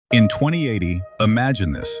In 2080,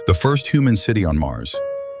 imagine this, the first human city on Mars.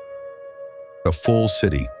 A full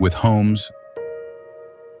city with homes,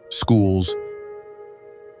 schools,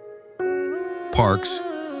 parks,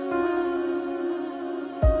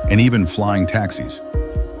 and even flying taxis.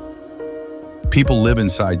 People live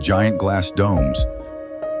inside giant glass domes,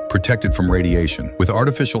 protected from radiation, with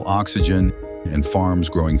artificial oxygen and farms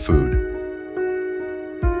growing food.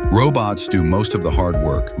 Robots do most of the hard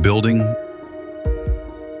work, building,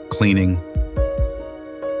 cleaning,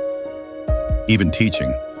 even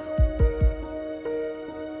teaching.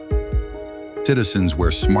 Citizens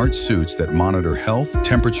wear smart suits that monitor health,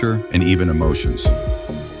 temperature, and even emotions.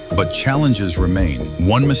 But challenges remain.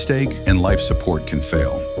 One mistake and life support can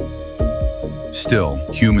fail. Still,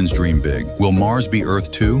 humans dream big. Will Mars be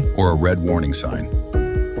Earth 2 or a red warning sign?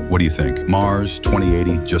 What do you think? Mars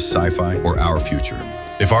 2080, just sci-fi, or our future?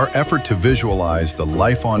 If our effort to visualize the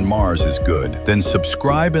life on Mars is good, then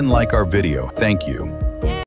subscribe and like our video. Thank you.